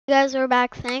guys, we're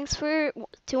back. Thanks for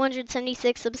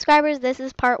 276 subscribers. This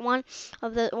is part 1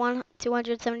 of the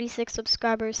 276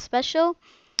 subscribers special.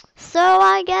 So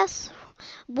I guess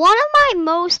one of my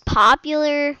most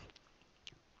popular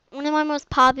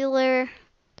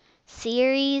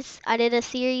series. I did a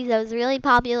series that was really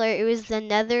popular. It was the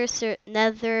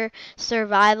Nether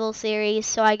survival series.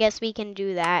 So I guess we can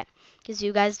do that because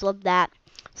you guys love that.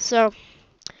 So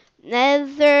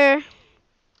Nether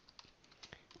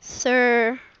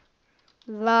survival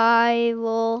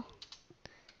no,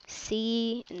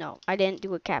 I didn't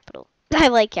do a capital. I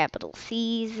like capital.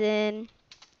 Season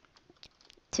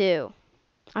 2.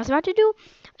 I was about to do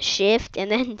shift and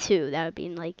then 2. That would be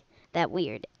like that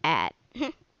weird at.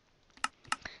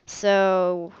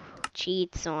 So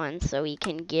cheats on so we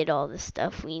can get all the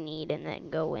stuff we need and then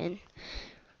go in.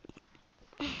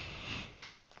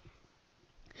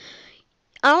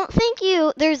 I don't think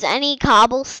there's any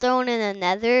cobblestone in the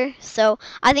Nether, so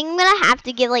I think I'm gonna have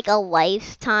to get like a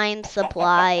lifetime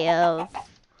supply of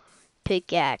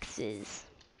pickaxes.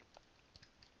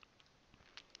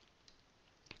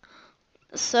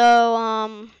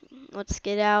 So let's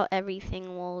get out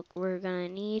everything we're gonna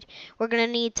need. We're gonna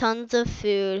need tons of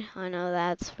food. I know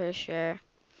that's for sure.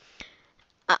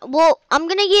 Well, I'm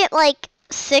gonna get like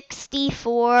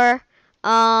 64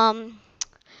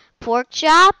 pork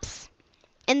chops.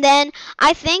 And then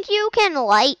I think you can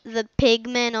light the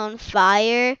pigmen on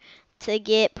fire to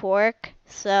get pork.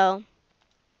 So,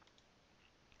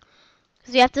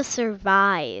 because we have to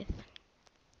survive.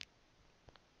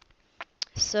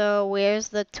 So, where's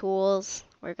the tools?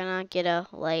 We're gonna get a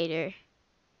lighter.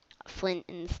 A flint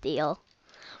and steel.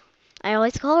 I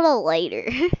always call it a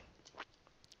lighter.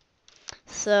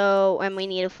 So, and we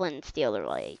need a flint and steel to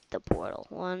light the portal.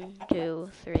 1,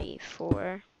 2, 3,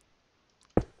 4.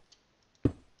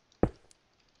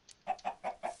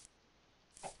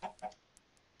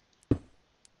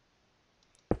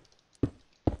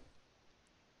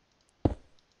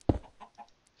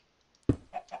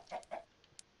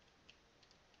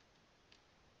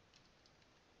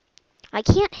 I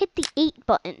can't hit the 8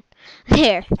 button.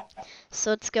 There.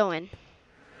 So it's going.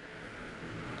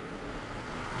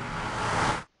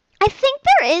 I think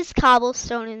there is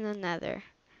cobblestone in the Nether.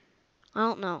 I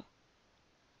don't know.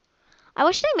 I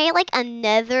wish they made like a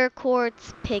nether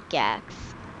quartz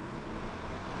pickaxe.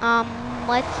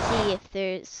 Let's see if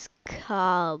there's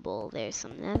cobble. There's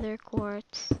some nether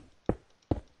quartz.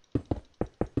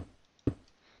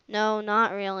 No,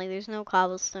 not really. There's no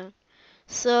cobblestone.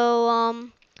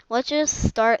 So, let's just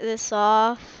start this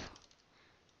off.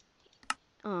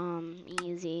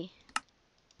 Easy.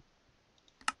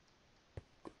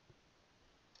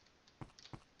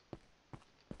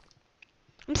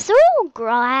 I'm so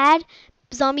glad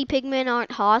zombie pigmen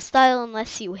aren't hostile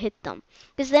unless you hit them.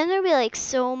 Because then there'd be like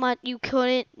so much you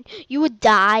would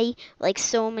die like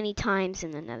so many times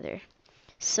in the Nether.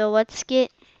 So let's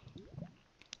get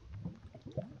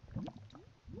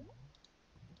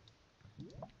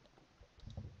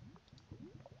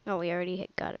oh, we already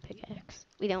got a pickaxe.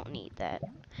 We don't need that.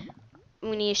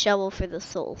 We need a shovel for the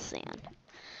soul sand.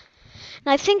 And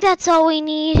I think that's all we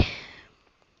need.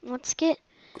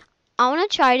 I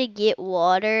want to try to get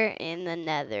water in the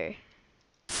Nether.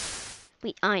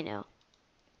 I know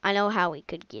how we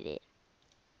could get it.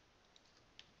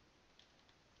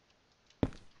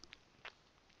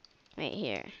 Right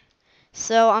here.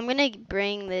 So I'm gonna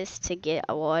bring this to get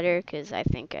water because I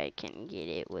think I can get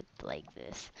it with like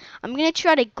this. I'm gonna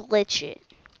try to glitch it.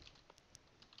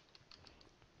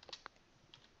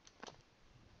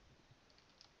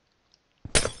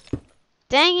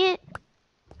 Dang it.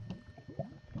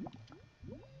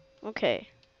 Okay.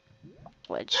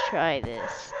 Let's try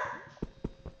this.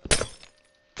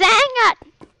 Dang it!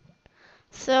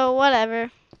 So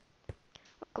whatever.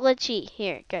 Glitchy.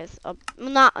 Here, guys.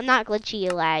 Not glitchy,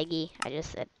 laggy. I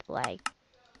just said lag.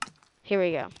 Here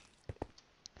we go.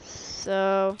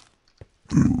 So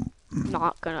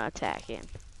not gonna attack him.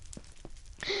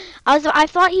 I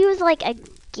thought he was like a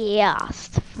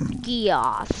ghast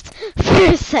for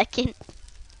a second.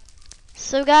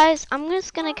 So guys, I'm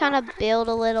just gonna kind of build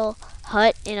a little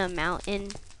hut in a mountain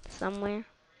somewhere.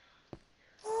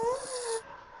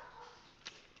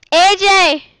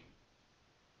 AJ!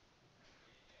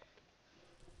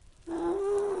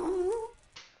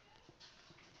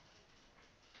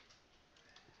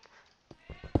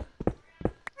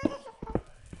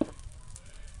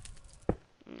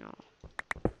 No.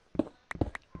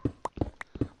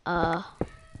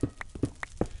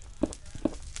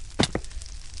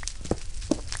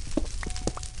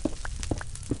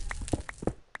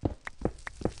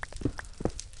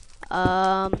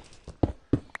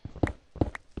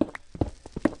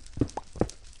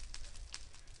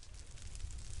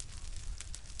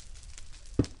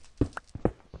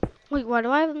 Wait, why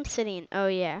do I have them sitting? Oh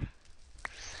yeah.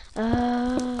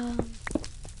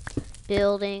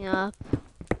 Building up.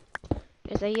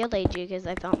 Is I yelled at you because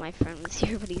I thought my friend was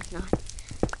here, but he's not.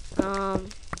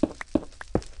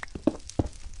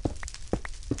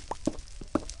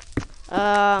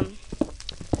 Um.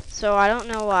 So I don't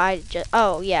know why I just.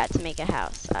 Oh yeah, to make a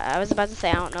house. I was about to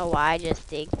say I don't know why I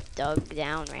just dug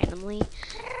down randomly,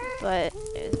 but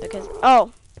it was because.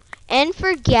 Oh, and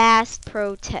for gas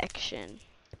protection.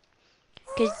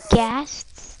 Because gas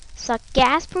suck.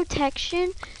 Gas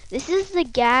protection. This is the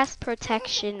gas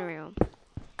protection room.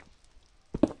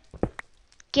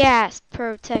 Gas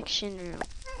protection room.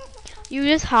 You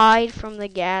just hide from the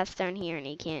gas down here and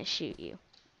he can't shoot you.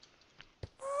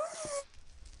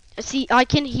 See, I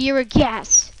can hear a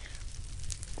gas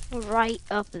right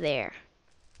up there.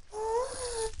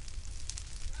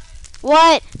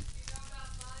 What?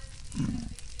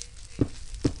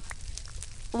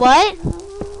 What?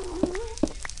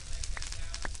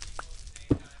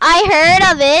 I heard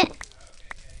of it.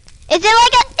 Isn't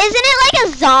it like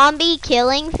a zombie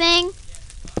killing thing?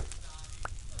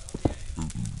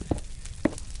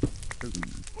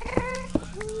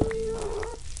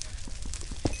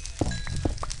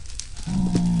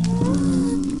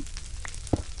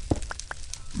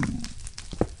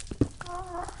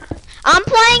 I'm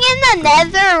playing in the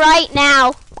Nether right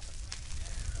now.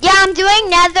 Yeah, I'm doing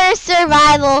Nether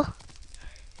survival.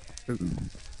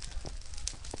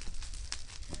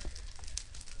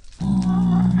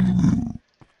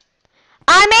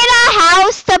 I made a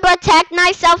house to protect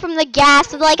myself from the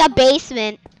gas with like a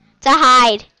basement to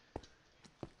hide.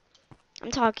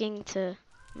 I'm talking to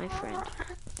my friend.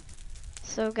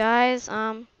 So guys,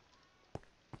 I'm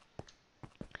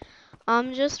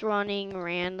just running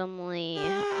randomly.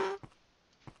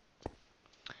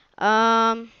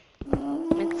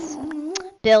 Let's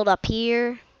build up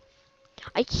here.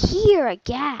 I hear a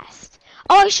ghast.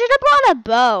 Oh, I should have brought a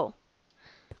bow.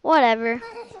 Whatever.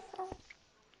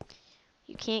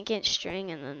 You can't get string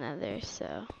in the Nether,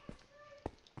 so.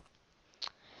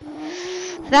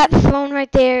 That phone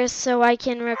right there is so I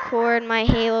can record my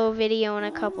Halo video in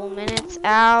a couple minutes.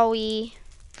 Owie.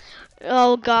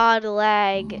 Oh god,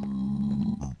 lag.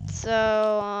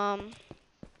 So,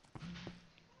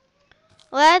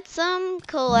 let's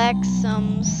collect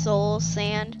some soul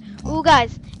sand. Ooh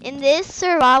guys, in this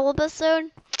survival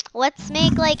episode, let's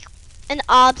make like an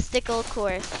obstacle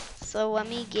course. So let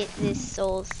me get this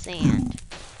soul sand.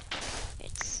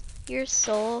 It's your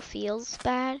soul feels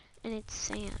bad and it's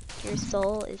sand. Your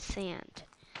soul is sand.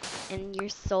 And your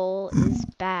soul is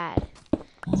bad.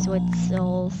 So it's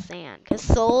soul sand. Because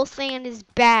soul sand is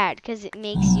bad because it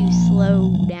makes you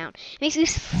slow down. It makes you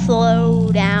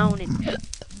slow down and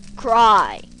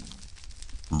cry.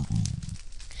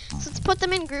 So let's put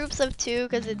them in groups of 2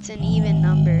 because it's an even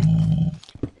number.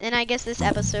 And I guess this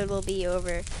episode will be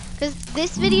over. Because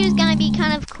this video is going to be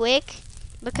kind of quick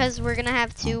because we're going to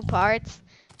have 2 parts.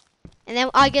 And then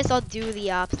I guess I'll do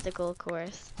the obstacle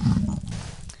course.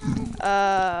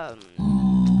 Right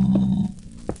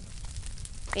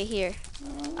here.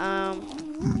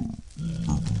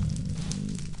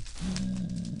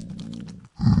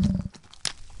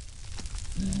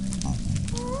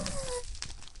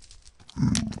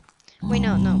 Wait,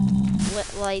 no.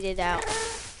 Light it out.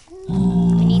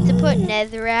 We need to put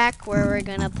netherrack where we're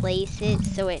gonna place it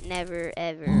so it never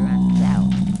ever runs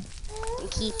out.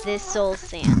 And keep this soul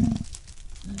sand.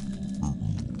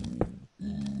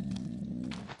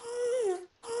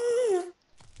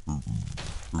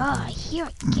 Oh, I hear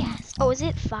a gas. Oh, is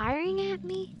it firing at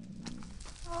me?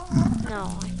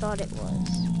 No, I thought it was.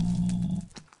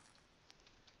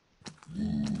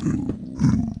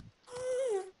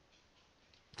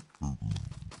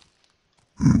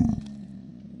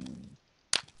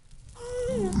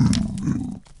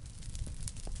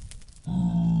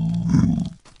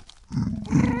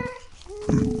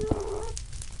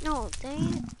 No,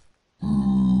 dang it.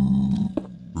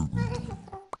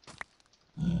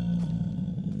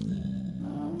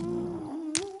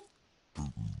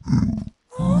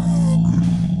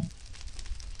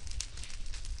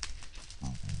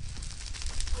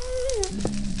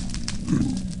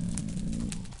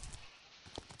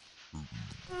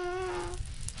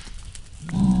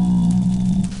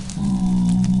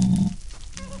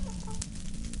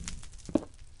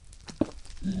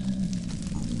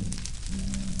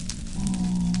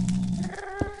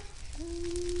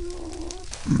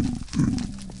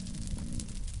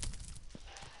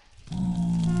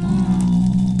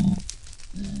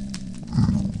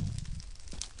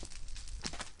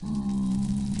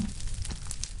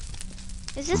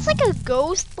 Is this like a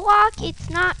ghost block? It's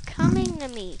not coming to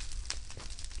me.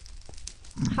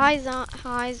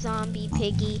 Hi, zombie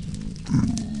piggy.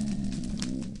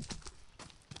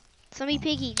 Zombie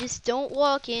piggy, just don't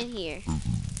walk in here.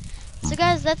 So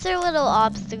guys, that's our little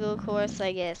obstacle course,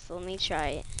 I guess. Let me try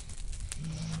it.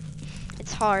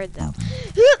 It's hard though.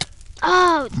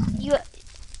 Oh, you.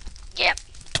 Yep.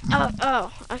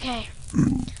 Oh, okay.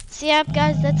 So yeah,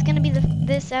 guys, that's gonna be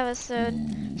this episode.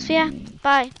 So yeah,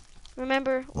 bye.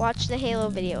 Remember, watch the Halo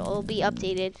video. It'll be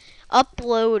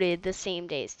uploaded the same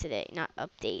day as today, not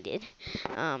updated.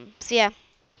 So yeah,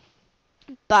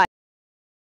 bye.